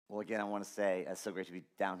Well, again, I want to say it's so great to be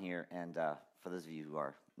down here. And for those of you who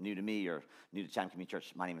are new to me or new to Chime Community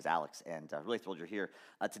Church, my name is Alex, and really thrilled you're here.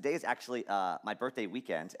 Today is actually my birthday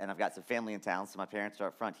weekend, and I've got some family in town. So my parents are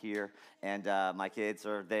up front here, and my kids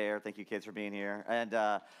are there. Thank you, kids, for being here. And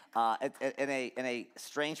in a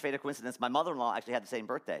strange fate of coincidence, my mother-in-law actually had the same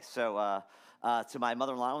birthday. So to my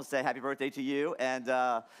mother-in-law, I want to say happy birthday to you, and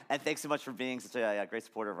thanks so much for being such a great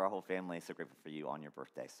supporter of our whole family. So grateful for you on your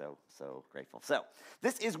birthday. So grateful. So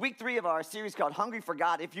this is week 3 of our series called Hungry for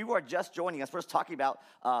God. If you are just joining us, we're just talking about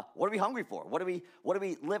what are we hungry for? What do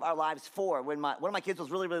we live our lives for? When one of my kids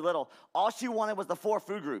was really, really little, all she wanted was the 4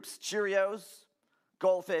 food groups: Cheerios,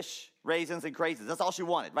 goldfish, raisins, and craisins. That's all she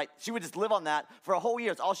wanted, right? She would just live on that for a whole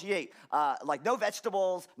year. It's all she ate. Like no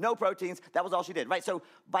vegetables, no proteins. That was all she did, right? So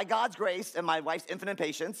by God's grace and my wife's infinite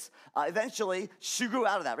patience, eventually she grew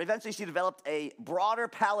out of that. Eventually she developed a broader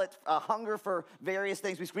palate, hunger for various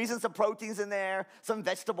things. We squeezed in some proteins in there, some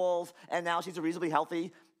vegetables, and now she's a reasonably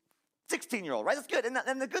healthy 16-year-old, right? That's good.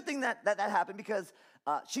 And the good thing that happened because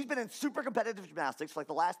she's been in super competitive gymnastics for like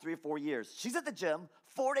the last 3 or 4 years. She's at the gym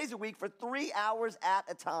 4 days a week for 3 hours at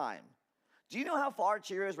a time. Do you know how far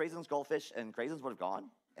Cheerios, raisins, goldfish, and craisins would have gone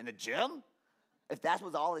in the gym if that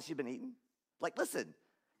was all that she'd been eating? Like, listen,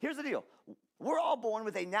 here's the deal. We're all born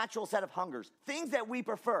with a natural set of hungers, things that we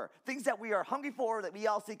prefer, things that we are hungry for, that we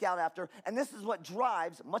all seek out after, and this is what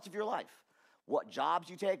drives much of your life. What jobs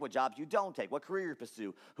you take, what jobs you don't take, what career you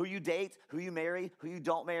pursue, who you date, who you marry, who you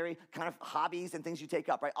don't marry, kind of hobbies and things you take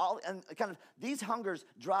up, right? And kind of these hungers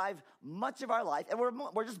drive much of our life, and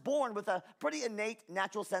we're just born with a pretty innate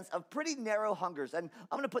natural sense of pretty narrow hungers. And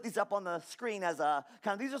I'm going to put these up on the screen as a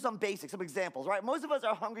kind of, these are some basics, some examples, right? Most of us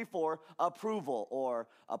are hungry for approval or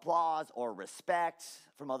applause or respect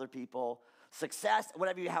from other people, success,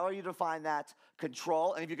 however you define that,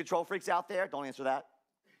 control. Any of you control freaks out there? Don't answer that.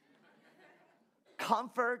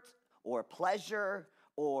 Comfort or pleasure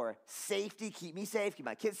or safety, keep me safe, keep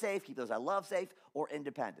my kids safe, keep those I love safe, or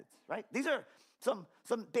independence, right? These are some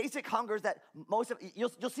basic hungers that most of,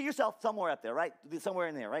 you'll see yourself somewhere up there, right? Somewhere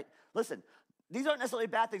in there, right? Listen, these aren't necessarily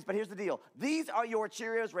bad things, but here's the deal. These are your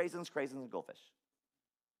Cheerios, raisins, craisins, and goldfish.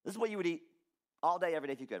 This is what you would eat all day, every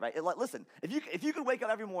day if you could, right? Listen, if you could wake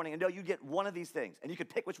up every morning and know you'd get one of these things, and you could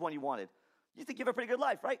pick which one you wanted, you think you have a pretty good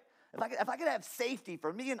life, right? If I could have safety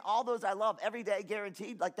for me and all those I love every day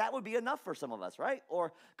guaranteed, like that would be enough for some of us, right?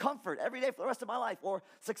 Or comfort every day for the rest of my life, or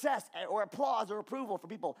success, or applause or approval for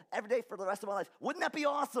people every day for the rest of my life. Wouldn't that be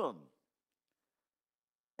awesome?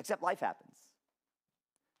 Except life happens.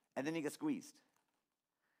 And then you get squeezed.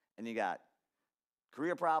 And you got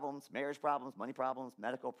career problems, marriage problems, money problems,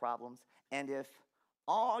 medical problems. And if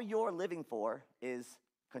all you're living for is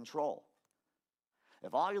control,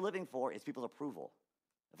 if all you're living for is people's approval,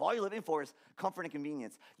 if all you're living for is comfort and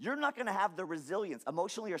convenience, you're not going to have the resilience,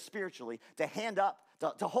 emotionally or spiritually, to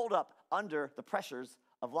hold up under the pressures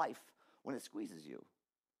of life when it squeezes you.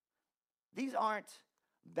 These aren't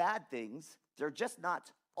bad things. They're just not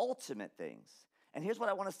ultimate things. And here's what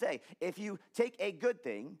I want to say. If you take a good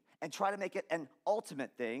thing and try to make it an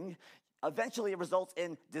ultimate thing, eventually it results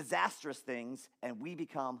in disastrous things, and we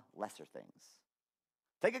become lesser things.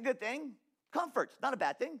 Take a good thing, comfort, not a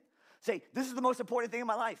bad thing. Say, this is the most important thing in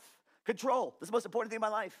my life. Control, this is the most important thing in my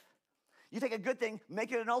life. You take a good thing,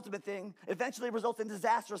 make it an ultimate thing, eventually it results in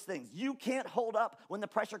disastrous things. You can't hold up when the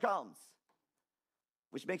pressure comes,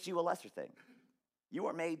 which makes you a lesser thing. You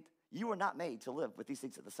are not made to live with these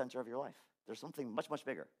things at the center of your life. There's something much, much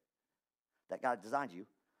bigger that God designed you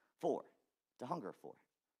for, to hunger for.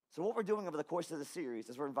 So what we're doing over the course of this series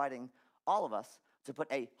is we're inviting all of us to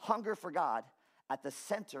put a hunger for God at the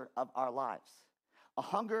center of our lives. A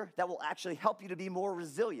hunger that will actually help you to be more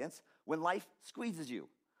resilient when life squeezes you.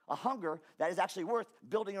 A hunger that is actually worth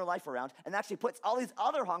building your life around and actually puts all these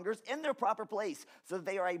other hungers in their proper place so that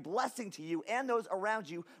they are a blessing to you and those around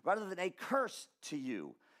you rather than a curse to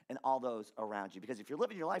you and all those around you. Because if you're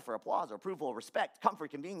living your life for applause or approval, respect,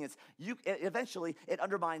 comfort, convenience, eventually it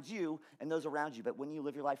undermines you and those around you. But when you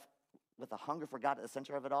live your life with a hunger for God at the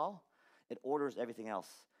center of it all, it orders everything else,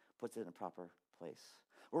 puts it in a proper place.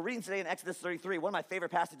 We're reading today in Exodus 33, one of my favorite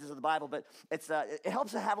passages of the Bible, but it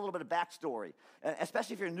helps to have a little bit of backstory,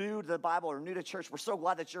 especially if you're new to the Bible or new to church. We're so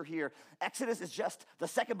glad that you're here. Exodus is just the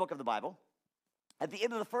second book of the Bible. At the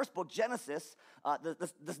end of the first book, Genesis,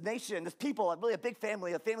 this nation, this people, really a big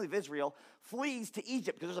family, a family of Israel, flees to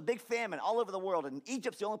Egypt because there's a big famine all over the world, and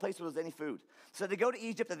Egypt's the only place where there's any food. So they go to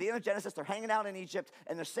Egypt. At the end of Genesis, they're hanging out in Egypt,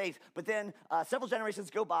 and they're safe. But then several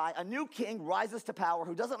generations go by. A new king rises to power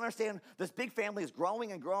who doesn't understand this big family is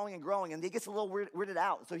growing and growing and growing, and he gets a little weirded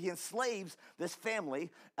out. So he enslaves this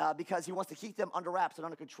family because he wants to keep them under wraps and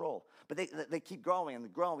under control. But they keep growing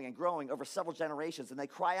and growing and growing over several generations, and they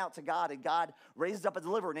cry out to God, and God raises up a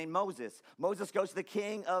deliverer named Moses. Moses goes to the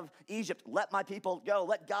king of Egypt. Let my people go.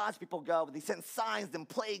 Let God's people go. And he sends signs and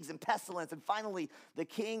plagues and pestilence. And finally, the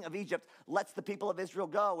king of Egypt lets the people of Israel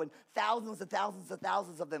go. And thousands and thousands and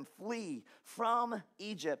thousands of them flee from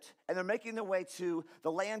Egypt. And they're making their way to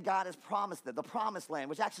the land God has promised them, the promised land,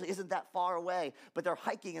 which actually isn't that far away. But they're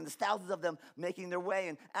hiking, and there's thousands of them making their way.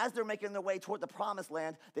 And as they're making their way toward the promised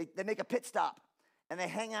land, they make a pit stop. And they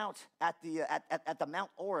hang out at the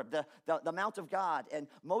Mount Oreb, the Mount of God. And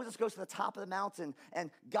Moses goes to the top of the mountain,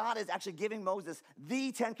 and God is actually giving Moses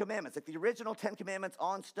the 10 Commandments, like the original 10 Commandments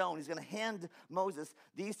on stone. He's going to hand Moses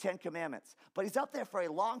these 10 Commandments. But he's up there for a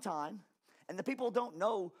long time, and the people don't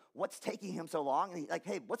know what's taking him so long. And he's like,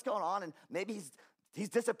 hey, what's going on? And maybe he's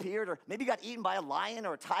disappeared, or maybe he got eaten by a lion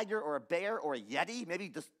or a tiger or a bear or a yeti. Maybe he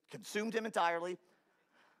just consumed him entirely.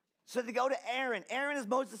 So they go to Aaron. Aaron is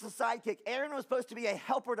Moses' sidekick. Aaron was supposed to be a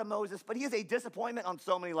helper to Moses, but he is a disappointment on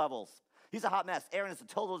so many levels. He's a hot mess. Aaron is a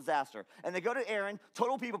total disaster. And they go to Aaron,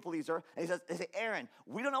 total people pleaser, and they say, Aaron,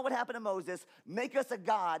 we don't know what happened to Moses. Make us a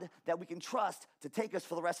God that we can trust to take us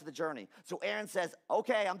for the rest of the journey. So Aaron says,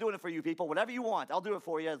 okay, I'm doing it for you people. Whatever you want, I'll do it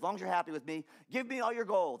for you as long as you're happy with me. Give me all your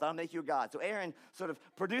gold, and I'll make you a God. So Aaron sort of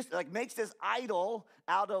makes this idol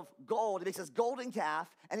out of gold. He makes this golden calf,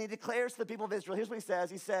 and he declares to the people of Israel, here's what he says.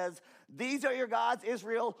 He says, these are your gods,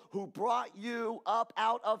 Israel, who brought you up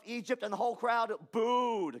out of Egypt. And the whole crowd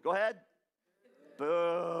booed. Go ahead.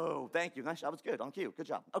 Boo. Thank you. Nice. That was good. On cue. Good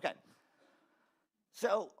job. Okay.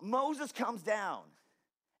 So Moses comes down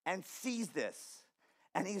and sees this,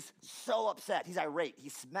 and he's so upset. He's irate. He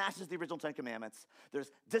smashes the original 10 Commandments.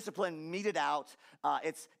 There's discipline meted out.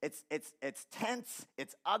 It's tense.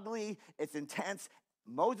 It's ugly. It's intense.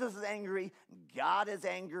 Moses is angry. God is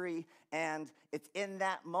angry. And it's in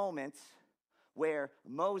that moment where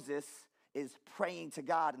Moses is praying to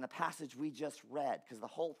God in the passage we just read, because the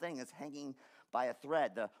whole thing is hanging by a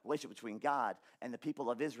thread, the relationship between God and the people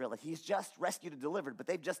of Israel that he's just rescued and delivered, but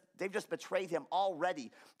they've just betrayed him already,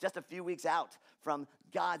 just a few weeks out from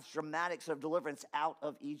God's dramatic sort of deliverance out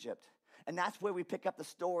of Egypt. And that's where we pick up the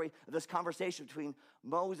story of this conversation between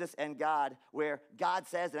Moses and God, where God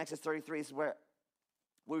says in Exodus 33, this is where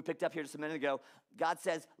we picked up here just a minute ago, God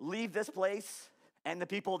says, leave this place and the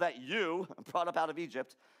people that you brought up out of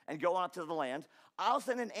Egypt and go on up to the land. I'll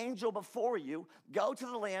send an angel before you. Go to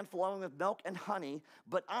the land flowing with milk and honey,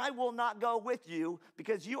 but I will not go with you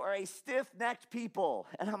because you are a stiff-necked people,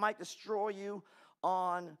 and I might destroy you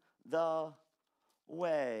on the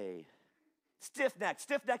way. Stiff-necked.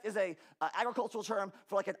 Stiff-necked is a agricultural term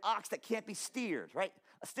for like an ox that can't be steered, right?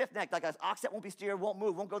 A stiff-necked, like an ox that won't be steered, won't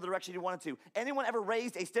move, won't go the direction you want it to. Anyone ever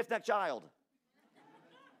raised a stiff-necked child?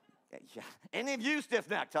 Yeah. Any of you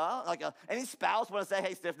stiff-necked, huh? Like any spouse want to say,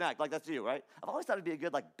 hey, stiff-necked, like that's you, right? I've always thought it'd be a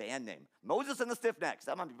good like band name. Moses and the Stiff-Necks.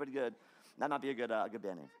 That might be pretty good. That might be a good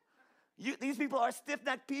band name. These people are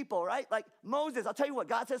stiff-necked people, right? Like Moses, I'll tell you what,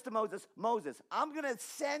 God says to Moses, Moses, I'm going to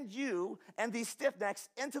send you and these stiff-necks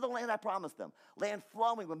into the land I promised them. Land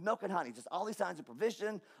flowing with milk and honey, just all these signs of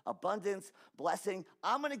provision, abundance, blessing.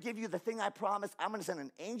 I'm going to give you the thing I promised. I'm going to send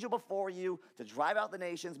an angel before you to drive out the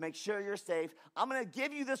nations, make sure you're safe. I'm going to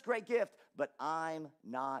give you this great gift, but I'm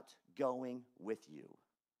not going with you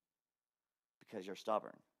because you're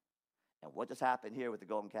stubborn. And what just happened here with the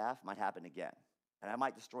golden calf might happen again. And I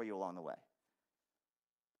might destroy you along the way.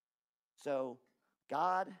 So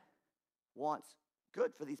God wants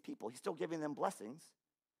good for these people. He's still giving them blessings.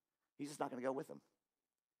 He's just not going to go with them.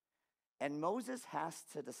 And Moses has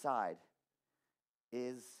to decide,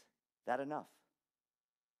 is that enough?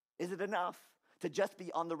 Is it enough to just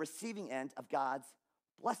be on the receiving end of God's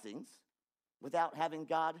blessings without having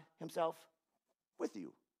God himself with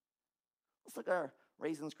you? Let's look at our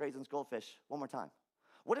raisins, craisins, goldfish one more time.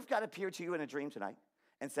 What if God appeared to you in a dream tonight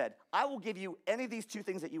and said, I will give you any of these two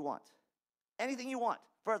things that you want. Anything you want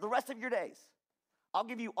for the rest of your days. I'll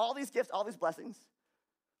give you all these gifts, all these blessings,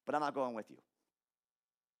 but I'm not going with you.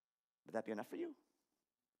 Would that be enough for you?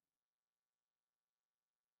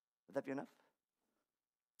 Would that be enough?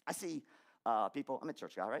 I see people, I'm a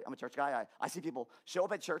church guy, right? I'm a church guy. I see people show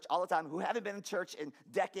up at church all the time who haven't been in church in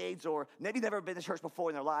decades or maybe never been to church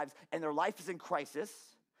before in their lives, and their life is in crisis.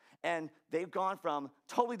 And they've gone from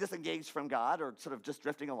totally disengaged from God or sort of just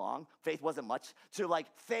drifting along, faith wasn't much, to like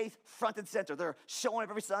faith front and center. They're showing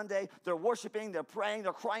up every Sunday, they're worshiping, they're praying,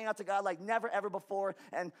 they're crying out to God like never ever before.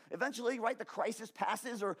 And eventually, right, the crisis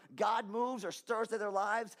passes or God moves or stirs in their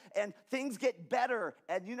lives and things get better.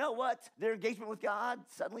 And you know what? Their engagement with God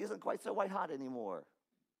suddenly isn't quite so white hot anymore.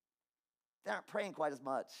 They aren't praying quite as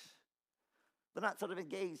much. They're not sort of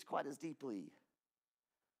engaged quite as deeply.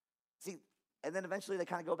 See, and then eventually they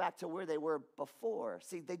kind of go back to where they were before.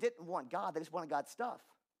 See, they didn't want God. They just wanted God's stuff.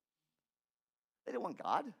 They didn't want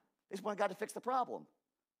God. They just wanted God to fix the problem.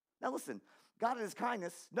 Now listen, God in his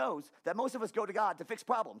kindness knows that most of us go to God to fix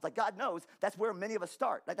problems. Like God knows that's where many of us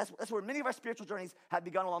start. Like that's where many of our spiritual journeys have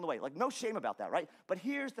begun along the way. Like no shame about that, right? But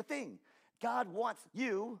here's the thing. God wants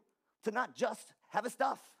you to not just have his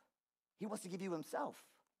stuff. He wants to give you himself.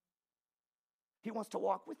 He wants to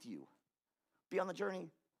walk with you, be on the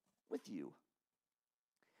journey with you.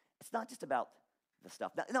 It's not just about the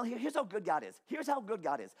stuff. Now, here's how good God is. Here's how good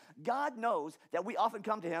God is. God knows that we often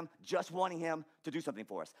come to him just wanting him to do something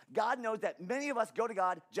for us. God knows that many of us go to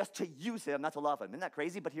God just to use him, not to love him. Isn't that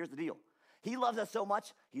crazy? But here's the deal. He loves us so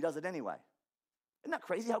much, he does it anyway. Isn't that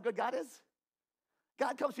crazy how good God is?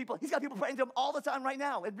 God comes to people. He's got people praying to him all the time right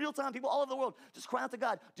now, in real time, people all over the world, just crying out to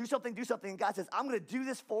God, do something. And God says, I'm going to do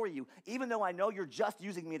this for you, even though I know you're just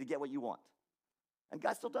using me to get what you want. And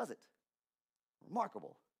God still does it.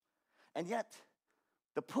 Remarkable. And yet,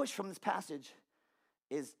 the push from this passage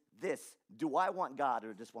is this. Do I want God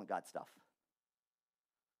or just want God's stuff?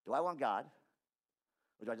 Do I want God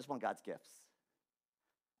or do I just want God's gifts?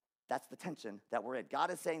 That's the tension that we're in.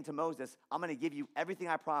 God is saying to Moses, I'm going to give you everything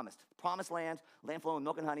I promised. Promised land, land flowing with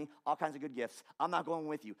milk and honey, all kinds of good gifts. I'm not going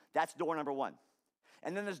with you. That's door number one.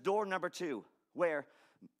 And then there's door number two, where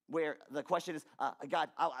the question is, God,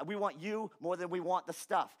 we want you more than we want the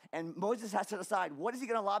stuff. And Moses has to decide, what is he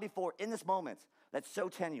going to lobby for in this moment that's so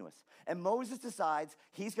tenuous? And Moses decides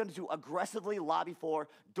he's going to aggressively lobby for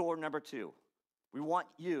door number two. We want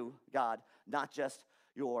you, God, not just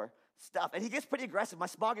your stuff. And he gets pretty aggressive. My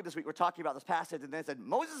small group this week, we're talking about this passage, and they said,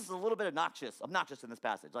 Moses is a little bit obnoxious in this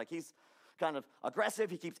passage. Like he's kind of aggressive.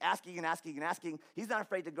 He keeps asking and asking and asking. He's not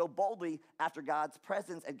afraid to go boldly after God's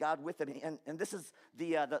presence and God with him. And this is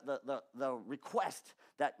the request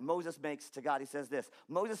that Moses makes to God. He says this.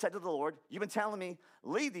 Moses said to the Lord, you've been telling me,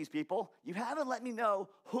 lead these people. You haven't let me know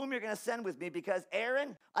whom you're going to send with me because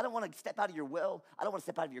Aaron, I don't want to step out of your will. I don't want to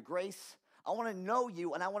step out of your grace. I want to know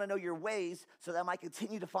you and I want to know your ways so that I might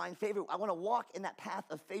continue to find favor. I want to walk in that path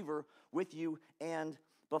of favor with you and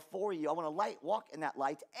before you. I want to walk in that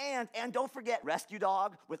light. And don't forget, rescue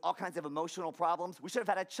dog with all kinds of emotional problems. We should have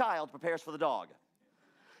had a child prepare us for the dog.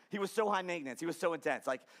 He was so high maintenance. He was so intense.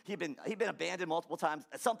 Like he'd been abandoned multiple times.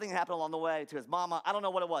 Something happened along the way to his mama. I don't know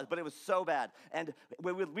what it was, but it was so bad. And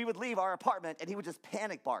we would leave our apartment, and he would just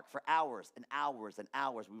panic bark for hours and hours and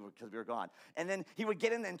hours because we were gone. And then he would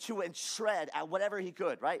get in and chew and shred at whatever he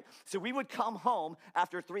could, right? So we would come home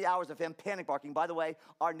after 3 hours of him panic barking. By the way,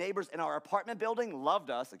 our neighbors in our apartment building loved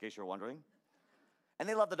us, in case you're wondering. And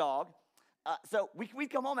they loved the dog. So we'd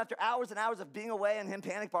come home after hours and hours of being away and him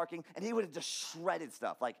panic barking, and he would have just shredded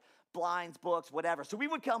stuff, like blinds, books, whatever. So we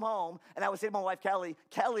would come home, and I would say to my wife,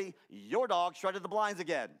 Kelly, your dog shredded the blinds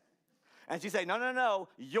again. And she'd say, no,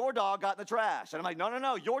 your dog got in the trash. And I'm like,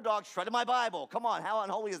 no, your dog shredded my Bible. Come on, how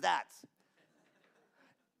unholy is that?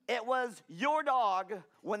 It was your dog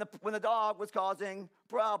when the dog was causing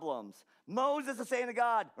problems. Moses is saying to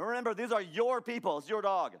God, remember, these are your people. It's your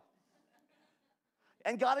dog.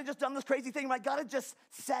 And God had just done this crazy thing, right? God had just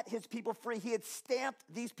set his people free. He had stamped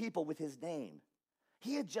these people with his name.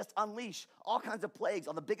 He had just unleashed all kinds of plagues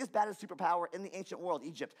on the biggest, baddest superpower in the ancient world,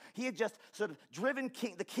 Egypt. He had just sort of driven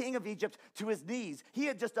the king of Egypt to his knees. He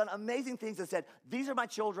had just done amazing things and said, these are my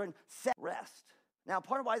children, set rest. Now,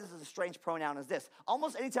 part of why this is a strange pronoun is this.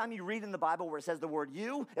 Almost anytime you read in the Bible where it says the word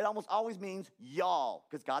you, it almost always means y'all,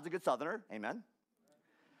 because God's a good southerner, amen?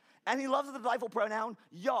 And he loves the delightful pronoun,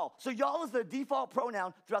 y'all. So y'all is the default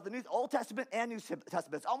pronoun throughout the Old Testament and New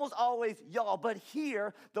Testament. It's almost always y'all. But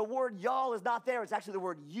here, the word y'all is not there. It's actually the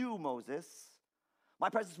word you, Moses. My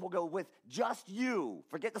presence will go with just you.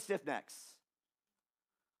 Forget the stiff necks.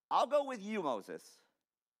 I'll go with you, Moses.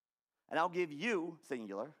 And I'll give you,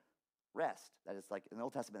 singular, rest. That is like in the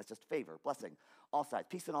Old Testament, it's just favor, blessing, all sides,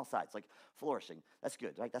 peace on all sides, like flourishing. That's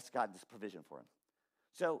good, right? That's God's provision for him.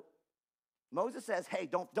 So Moses says, hey,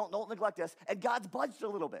 don't neglect us. And God's budged a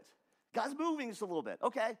little bit. God's moving just a little bit.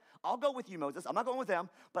 Okay, I'll go with you, Moses. I'm not going with them,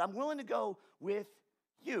 but I'm willing to go with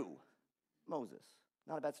you, Moses.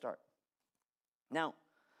 Not a bad start. Now,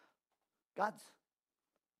 God's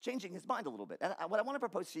changing his mind a little bit. And what I want to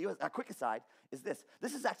propose to you as a quick aside is this.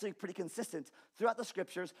 This is actually pretty consistent throughout the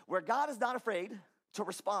scriptures where God is not afraid to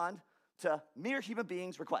respond to mere human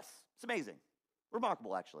beings' requests. It's amazing.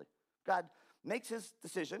 Remarkable, actually. God makes his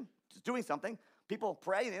decision, doing something. People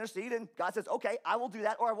pray and intercede, and God says, okay, I will do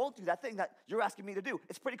that, or I won't do that thing that you're asking me to do.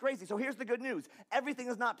 It's pretty crazy. So here's the good news. Everything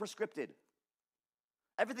is not prescripted.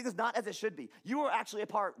 Everything is not as it should be. You are actually a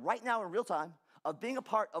part right now in real time of being a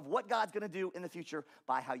part of what God's going to do in the future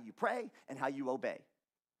by how you pray and how you obey.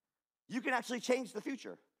 You can actually change the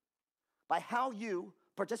future by how you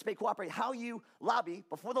participate, cooperate, how you lobby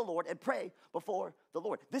before the Lord and pray before the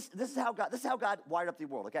Lord. This is how God wired up the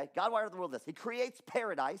world, okay? God wired up the world this. He creates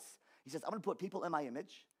paradise. He says, I'm going to put people in my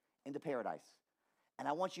image into paradise. And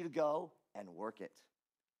I want you to go and work it.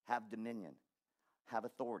 Have dominion. Have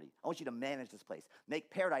authority. I want you to manage this place. Make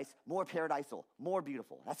paradise more paradisal, more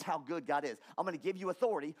beautiful. That's how good God is. I'm going to give you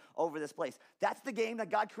authority over this place. That's the game that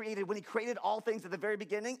God created when he created all things at the very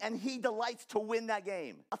beginning, and he delights to win that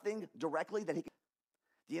game. Nothing directly that he can.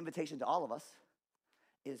 The invitation to all of us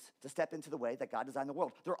is to step into the way that God designed the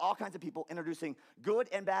world. There are all kinds of people introducing good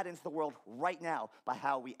and bad into the world right now by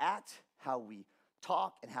how we act, how we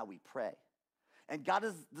talk, and how we pray. And God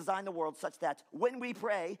has designed the world such that when we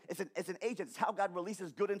pray, it's an agent. It's how God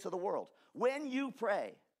releases good into the world. When you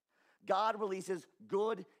pray, God releases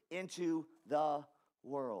good into the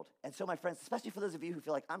world. And so, my friends, especially for those of you who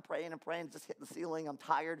feel like I'm praying and praying, just hitting the ceiling, I'm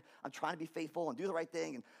tired, I'm trying to be faithful and do the right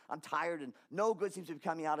thing, and I'm tired and no good seems to be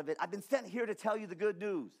coming out of it. I've been sent here to tell you the good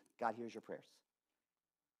news. God hears your prayers.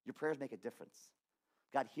 Your prayers make a difference.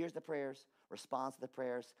 God hears the prayers, responds to the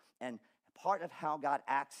prayers, and part of how God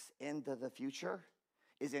acts into the future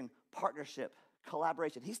is in partnership,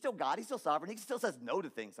 collaboration. He's still God. He's still sovereign. He still says no to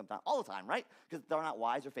things sometimes, all the time, right? Because they're not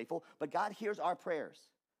wise or faithful. But God hears our prayers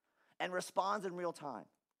and responds in real time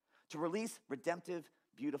to release redemptive,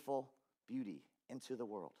 beautiful beauty into the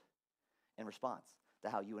world in response to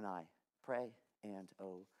how you and I pray and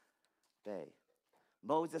obey.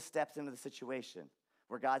 Moses steps into the situation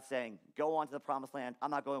where God's saying, go on to the promised land. I'm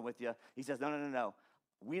not going with you. He says, no.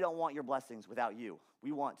 We don't want your blessings without you.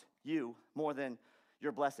 We want you more than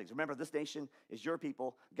your blessings. Remember, this nation is your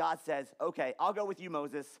people. God says, okay, I'll go with you,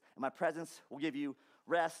 Moses, and my presence will give you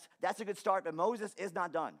rest. That's a good start, but Moses is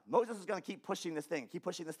not done. Moses is going to keep pushing this thing.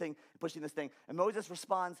 And Moses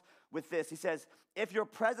responds with this. He says, if your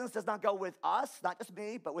presence does not go with us, not just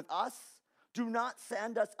me, but with us, do not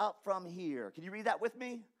send us up from here. Can you read that with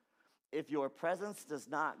me? If your presence does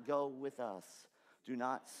not go with us, do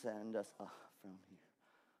not send us up from here.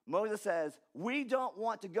 Moses says, we don't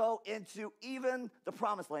want to go into even the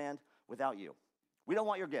promised land without you. We don't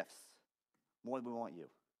want your gifts more than we want you.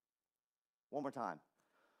 One more time.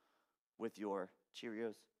 With your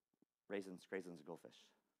Cheerios, raisins, craisins, and goldfish.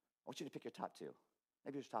 I want you to pick your top two.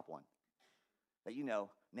 Maybe your top one. That you know,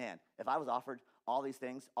 man, if I was offered all these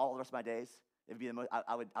things all the rest of my days, it would be the most,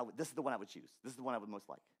 I would, this is the one I would choose. This is the one I would most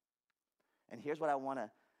like. And here's what I want to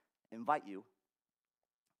invite you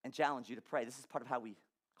and challenge you to pray. This is part of how we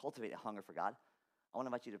cultivate a hunger for God. I want to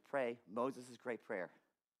invite you to pray Moses' great prayer.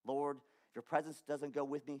 Lord, if your presence doesn't go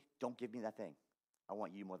with me, don't give me that thing. I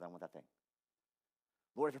want you more than I want that thing.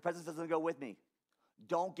 Lord, if your presence doesn't go with me,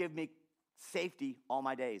 don't give me safety all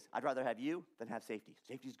my days. I'd rather have you than have safety.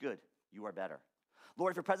 Safety's good. You are better.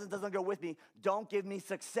 Lord, if your presence doesn't go with me, don't give me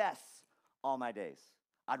success all my days.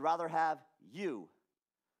 I'd rather have you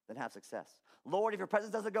than have success. Lord, if your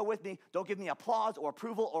presence doesn't go with me, don't give me applause or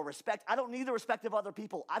approval or respect. I don't need the respect of other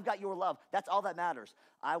people. I've got your love. That's all that matters.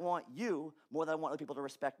 I want you more than I want other people to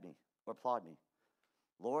respect me or applaud me.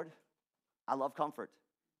 Lord, I love comfort.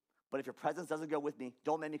 But if your presence doesn't go with me,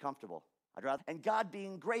 don't make me comfortable. I'd rather, and God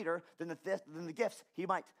being greater than the gifts he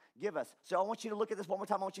might give us. So I want you to look at this one more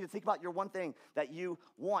time. I want you to think about your one thing that you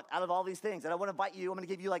want out of all these things. And I want to invite you, I'm going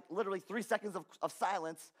to give you like literally 3 seconds of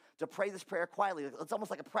silence to pray this prayer quietly. It's almost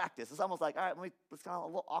like a practice. It's almost like, all right, it's kind of a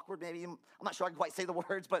little awkward maybe. I'm not sure I can quite say the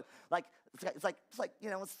words, but like, it's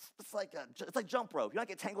like jump rope. You don't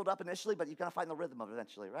get tangled up initially, but you kind of find the rhythm of it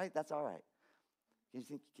eventually, right? That's all right. Can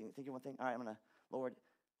you think of one thing? All right, Lord,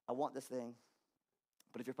 I want this thing.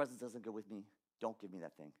 But if your presence doesn't go with me, don't give me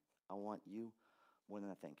that thing. I want you more than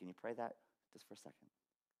that thing. Can you pray that just for a second?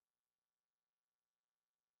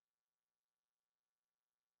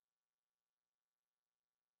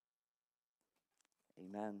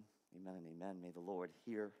 Amen, amen, and amen. May the Lord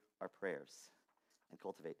hear our prayers and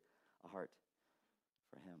cultivate a heart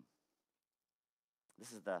for him.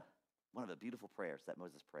 This is one of the beautiful prayers that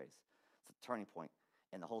Moses prays. It's a turning point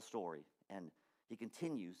in the whole story. And he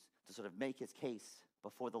continues to sort of make his case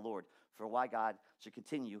before the Lord for why God should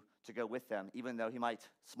continue to go with them, even though he might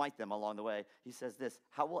smite them along the way. He says this,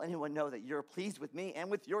 how will anyone know that you're pleased with me and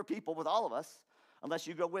with your people, with all of us, unless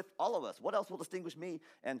you go with all of us? What else will distinguish me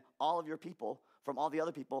and all of your people from all the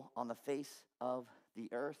other people on the face of the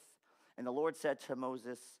earth? And the Lord said to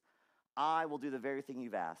Moses, I will do the very thing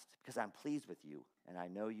you've asked, because I'm pleased with you, and I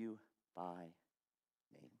know you by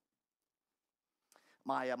name.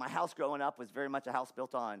 My house growing up was very much a house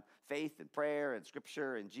built on faith and prayer and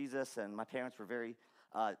scripture and Jesus, and my parents were very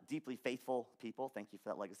deeply faithful people. Thank you for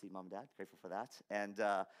that legacy, Mom and Dad. Grateful for that.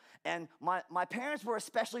 And my parents were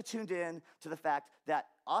especially tuned in to the fact that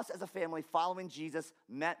us as a family following Jesus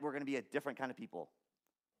meant we're going to be a different kind of people.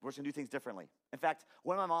 We're just going to do things differently. In fact,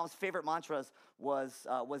 one of my mom's favorite mantras was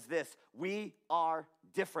this: we are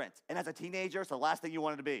different. And as a teenager, it's the last thing you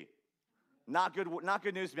wanted to be. Not good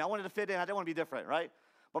news to me. I wanted to fit in. I didn't want to be different, right?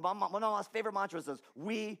 But one of my mom's favorite mantras is,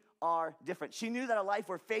 we are different. She knew that a life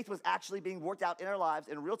where faith was actually being worked out in our lives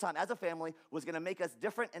in real time as a family was going to make us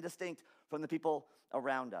different and distinct from the people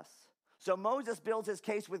around us. So Moses builds his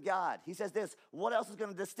case with God. He says this, what else is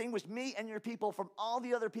going to distinguish me and your people from all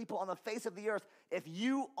the other people on the face of the earth if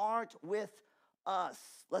you aren't with us?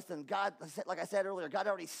 Listen, God, like I said earlier, God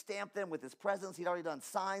already stamped them with his presence. He'd already done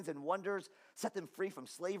signs and wonders, set them free from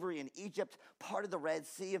slavery in Egypt, parted the Red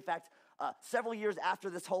Sea. In fact, several years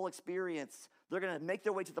after this whole experience, they're going to make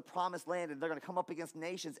their way to the promised land, and they're going to come up against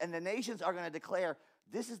nations, and the nations are going to declare,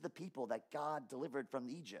 this is the people that God delivered from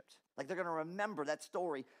Egypt. Like, they're going to remember that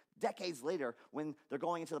story decades later when they're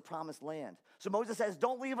going into the promised land. So Moses says,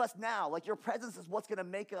 don't leave us now. Like, your presence is what's going to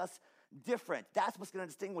make us different. That's what's going to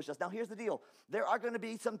distinguish us. Now, here's the deal. There are going to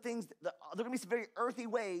be some things, there are going to be some very earthy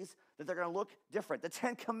ways that they're going to look different. The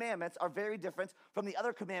 10 Commandments are very different from the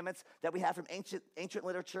other commandments that we have from ancient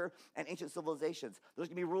literature and ancient civilizations. There's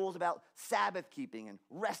going to be rules about Sabbath keeping and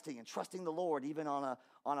resting and trusting the Lord even on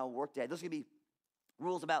a work day. There's going to be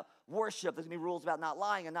rules about worship. There's going to be rules about not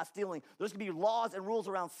lying and not stealing. There's going to be laws and rules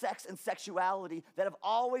around sex and sexuality that have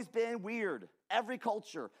always been weird. Every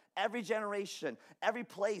culture, every generation, every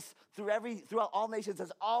place, throughout all nations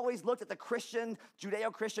has always looked at the Christian,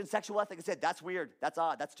 Judeo-Christian sexual ethic and said, that's weird, that's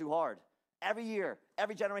odd, that's too hard. Every year,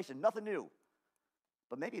 every generation, nothing new.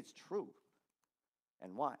 But maybe it's true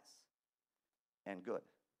and wise and good,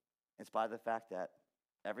 in spite of the fact that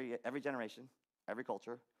every generation, every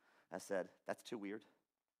culture has said, that's too weird,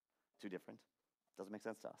 too different, doesn't make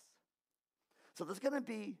sense to us. So there's going to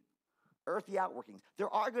be earthly outworkings. There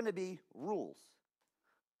are going to be rules.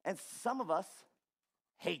 And some of us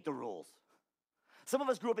hate the rules. Some of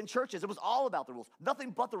us grew up in churches. It was all about the rules.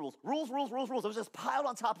 Nothing but the rules. Rules, rules, rules, rules. It was just piled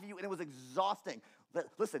on top of you, and it was exhausting. But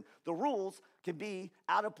listen, the rules can be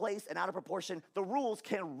out of place and out of proportion. The rules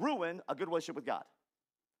can ruin a good relationship with God.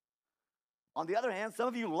 On the other hand, some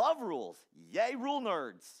of you love rules. Yay, rule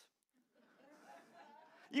nerds.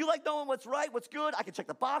 You like knowing what's right, what's good. I can check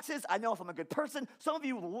the boxes. I know if I'm a good person. Some of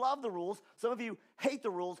you love the rules. Some of you hate the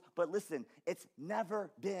rules. But listen, it's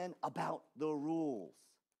never been about the rules.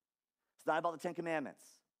 It's not about the 10 Commandments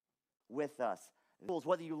with us. Rules,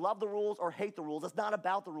 whether you love the rules or hate the rules, it's not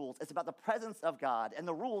about the rules. It's about the presence of God. And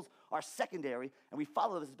the rules are secondary, and we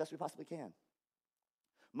follow those as best we possibly can.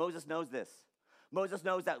 Moses knows this. Moses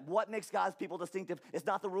knows that what makes God's people distinctive is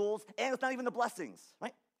not the rules, and it's not even the blessings,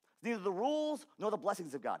 right? Neither the rules nor the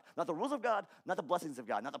blessings of God. Not the rules of God, not the blessings of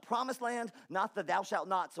God. Not the promised land, not the thou shalt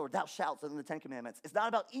nots or thou shalts in the 10 Commandments. It's not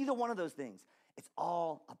about either one of those things. It's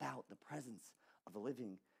all about the presence of the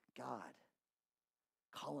living God,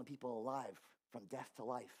 calling people alive from death to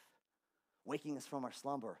life, waking us from our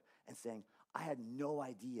slumber and saying, I had no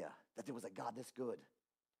idea that there was a God this good.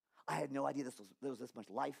 I had no idea there was this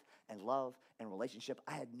much life and love and relationship.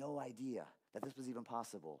 I had no idea that this was even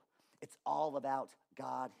possible. It's all about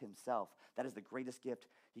God himself. That is the greatest gift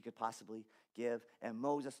he could possibly give. And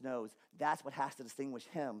Moses knows that's what has to distinguish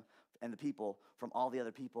him and the people from all the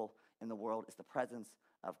other people in the world. It's the presence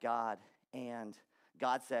of God. And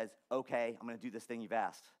God says, okay, I'm going to do this thing you've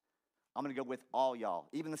asked. I'm going to go with all y'all,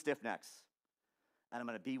 even the stiff necks. And I'm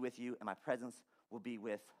going to be with you, and my presence will be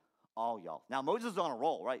with all y'all. Now, Moses is on a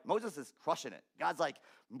roll, right? Moses is crushing it. God's like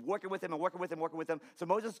working with him and working with him, working with him. So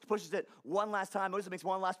Moses pushes it one last time. Moses makes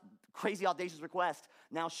one last crazy, audacious request.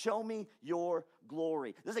 Now, show me your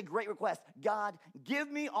glory. This is a great request. God, give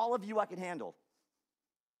me all of you I can handle.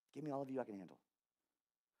 Give me all of you I can handle.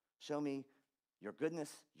 Show me your goodness,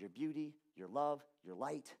 your beauty, your love, your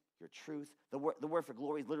light, your truth. The word for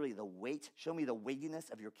glory is literally the weight. Show me the weightiness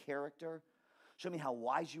of your character. Show me how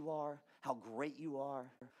wise you are, how great you are.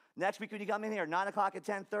 Next week when you come in here, 9 o'clock at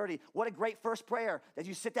 10:30, what a great first prayer that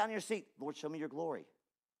you sit down in your seat. Lord, show me your glory.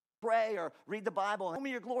 pray or read the Bible. Show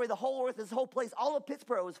me your glory. The whole earth, this whole place, all of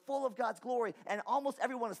Pittsburgh is full of God's glory. And almost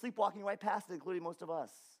everyone is sleepwalking right past it, including most of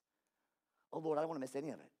us. Oh, Lord, I don't want to miss any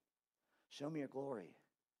of it. Show me your glory.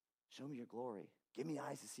 Show me your glory. Give me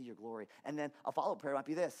eyes to see your glory. And then a follow-up prayer might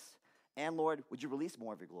be this. And Lord, would you release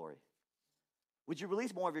more of your glory? Would you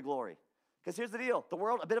release more of your glory? Because here's the deal. The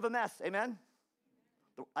world, a bit of a mess. Amen?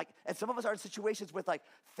 And some of us are in situations with like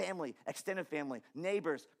family, extended family,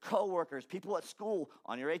 neighbors, coworkers, people at school,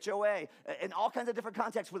 on your HOA, in all kinds of different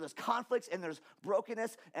contexts where there's conflicts and there's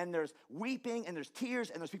brokenness and there's weeping and there's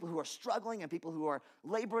tears and there's people who are struggling and people who are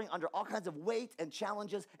laboring under all kinds of weight and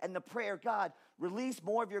challenges. And the prayer, God, release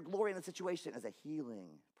more of your glory in the situation, as a healing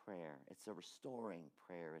prayer. It's a restoring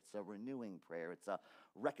prayer. It's a renewing prayer. It's a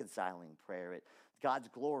reconciling prayer. God's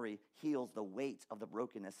glory heals the weight of the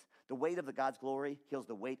brokenness. The weight of God's glory heals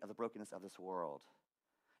the weight of the brokenness of this world.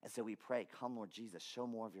 And so we pray, come, Lord Jesus, show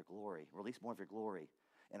more of your glory. Release more of your glory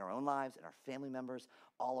in our own lives, in our family members,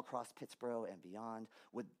 all across Pittsburgh and beyond.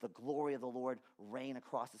 Would the glory of the Lord reign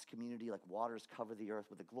across this community like waters cover the earth?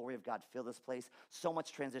 Would the glory of God fill this place? So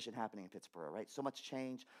much transition happening in Pittsburgh, right? So much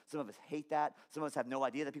change. Some of us hate that. Some of us have no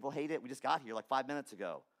idea that people hate it. We just got here like 5 minutes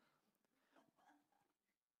ago.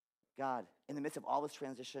 God, in the midst of all this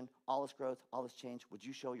transition, all this growth, all this change, would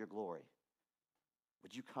you show your glory?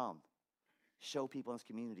 Would you come? Show people in this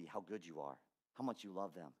community how good you are, how much you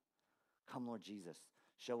love them. Come, Lord Jesus,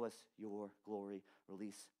 show us your glory.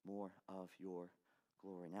 Release more of your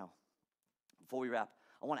glory. Now, before we wrap,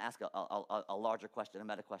 I want to ask a larger question, a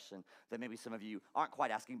meta question that maybe some of you aren't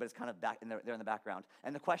quite asking, but it's kind of back in there in the background.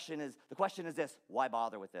 And the question is this: why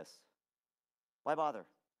bother with this? Why bother?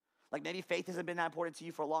 Like maybe faith hasn't been that important to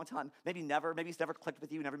you for a long time. Maybe it's never clicked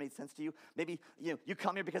with you, never made sense to you. Maybe you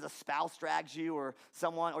come here because a spouse drags you or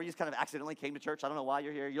someone, or you just kind of accidentally came to church. I don't know why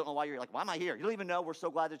you're here. You don't know why you're like, why am I here? You don't even know. We're so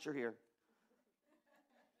glad that you're here.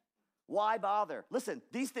 Why bother? Listen,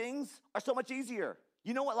 these things are so much easier.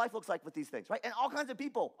 You know what life looks like with these things, right? And all kinds of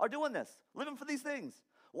people are doing this, living for these things.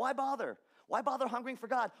 Why bother? Why bother hungering for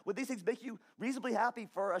God? Would these things make you reasonably happy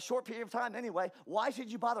for a short period of time anyway? Why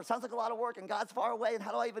should you bother? It sounds like a lot of work and God's far away, and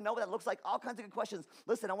how do I even know what that looks like? All kinds of good questions.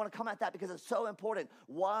 Listen, I want to come at that because it's so important.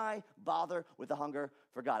 Why bother with the hunger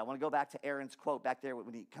for God? I want to go back to Aaron's quote back there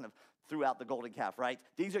when he kind of threw out the golden calf, right?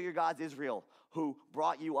 These are your gods, Israel, who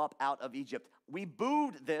brought you up out of Egypt. We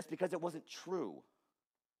booed this because it wasn't true.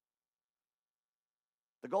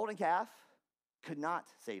 The golden calf could not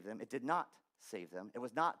save them. It did not save them. There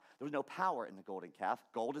was no power in the golden calf.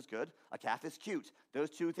 Gold is good. A calf is cute.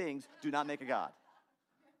 Those two things do not make a God.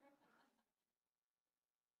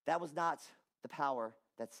 That was not the power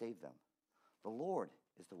that saved them. The Lord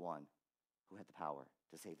is the one who had the power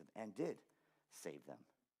to save them and did save them.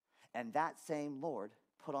 And that same Lord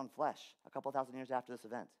put on flesh a couple thousand years after this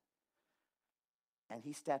event. And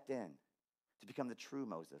he stepped in to become the true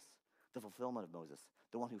Moses, the fulfillment of Moses,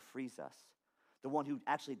 the one who frees us, the one who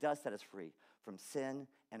actually does set us free from sin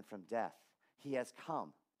and from death. He has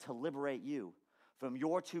come to liberate you from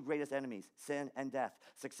your two greatest enemies, sin and death.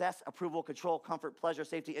 Success, approval, control, comfort, pleasure,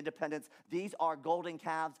 safety, independence. These are golden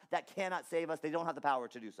calves that cannot save us. They don't have the power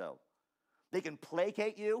to do so. They can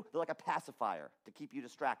placate you. They're like a pacifier to keep you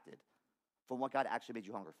distracted from what God actually made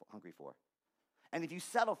you hungry for. And if you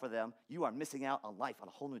settle for them, you are missing out on life on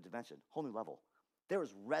a whole new dimension, whole new level. There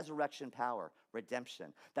is resurrection power,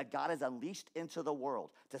 redemption, that God has unleashed into the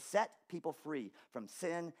world to set people free from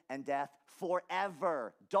sin and death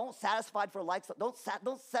forever. Don't satisfy for likes. Don't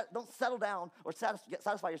settle down or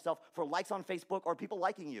satisfy yourself for likes on Facebook or people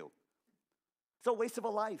liking you. It's a waste of a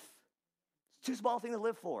life. It's too small a thing to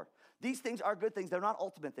live for. These things are good things. They're not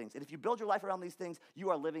ultimate things. And if you build your life around these things, you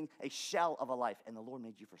are living a shell of a life. And the Lord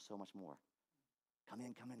made you for so much more. Come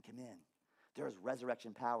in, come in, come in. There is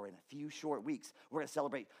resurrection power. In a few short weeks, we're going to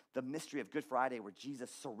celebrate the mystery of Good Friday, where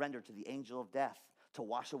Jesus surrendered to the angel of death to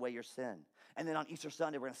wash away your sin. And then on Easter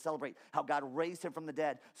Sunday, we're going to celebrate how God raised him from the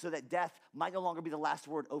dead so that death might no longer be the last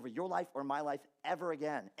word over your life or my life ever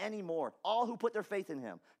again, anymore. All who put their faith in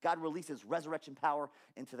him, God releases resurrection power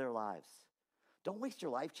into their lives. Don't waste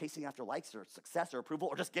your life chasing after likes or success or approval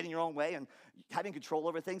or just getting your own way and having control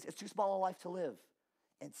over things. It's too small a life to live.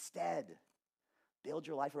 Instead, build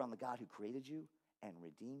your life around the God who created you and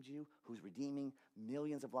redeemed you, who's redeeming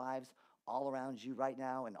millions of lives all around you right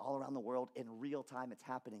now and all around the world in real time. It's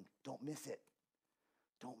happening. Don't miss it.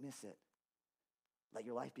 Don't miss it. Let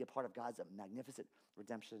your life be a part of God's magnificent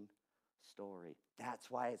redemption story. That's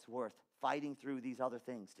why it's worth fighting through these other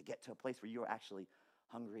things to get to a place where you are actually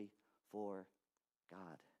hungry for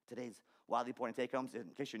God. Today's wildly important take-homes, in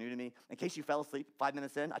case you're new to me, in case you fell asleep 5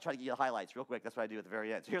 minutes in, I try to give you the highlights real quick. That's what I do at the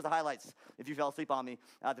very end. So here's the highlights if you fell asleep on me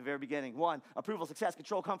at the very beginning. 1, approval, success,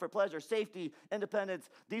 control, comfort, pleasure, safety, independence.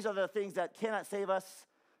 These are the things that cannot save us.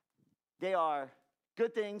 They are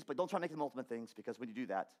good things, but don't try to make them ultimate things, because when you do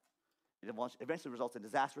that, it eventually results in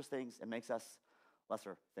disastrous things and makes us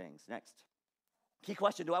lesser things. Next. Key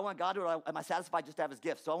question, do I want God, or am I satisfied just to have his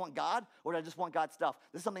gifts? So I want God, or do I just want God's stuff?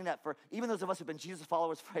 This is something that for even those of us who've been Jesus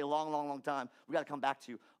followers for a long, long, long time, we got to come back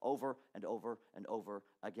to over and over and over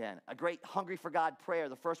again. A great hungry for God prayer,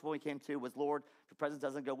 the first one we came to was, Lord, if your presence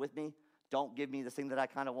doesn't go with me, don't give me the thing that I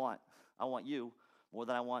kind of want. I want you more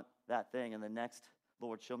than I want that thing. And then next,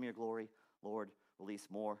 Lord, show me your glory. Lord, release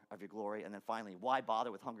more of your glory. And then finally, why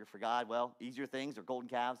bother with hunger for God? Well, easier things are golden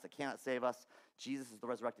calves that cannot save us. Jesus is the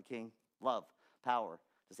resurrected King. Love, power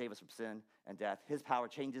to save us from sin and death. His power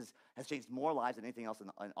has changed more lives than anything else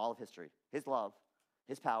in all of history. His love,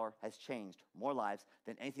 his power has changed more lives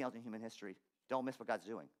than anything else in human history. Don't miss what God's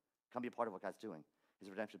doing. Come be a part of what God's doing. His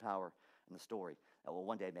redemption power and the story that will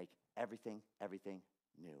one day make everything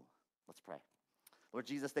new. Let's pray. Lord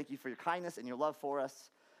Jesus, thank you for your kindness and your love for us.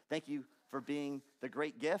 Thank you for being the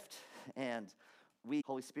great gift, and we,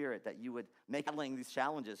 Holy Spirit, that you would make handling these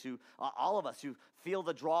challenges, all of us who feel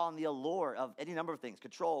the draw and the allure of any number of things,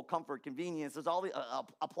 control, comfort, convenience, there's all the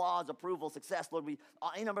applause, approval, success, Lord,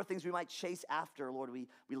 any number of things we might chase after, Lord, we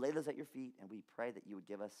lay those at your feet, and we pray that you would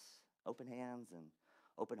give us open hands and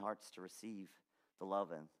open hearts to receive the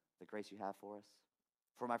love and the grace you have for us.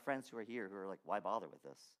 For my friends who are here, who are like, why bother with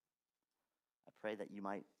this? I pray that you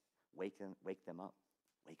might wake them up.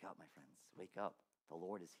 Wake up, my friends. Wake up. The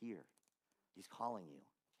Lord is here. He's calling you.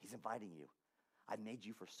 He's inviting you. I've made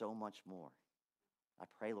you for so much more. I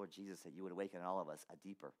pray, Lord Jesus, that you would awaken in all of us a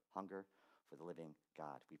deeper hunger for the living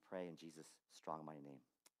God. We pray in Jesus' strong, mighty name.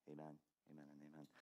 Amen. Amen and amen.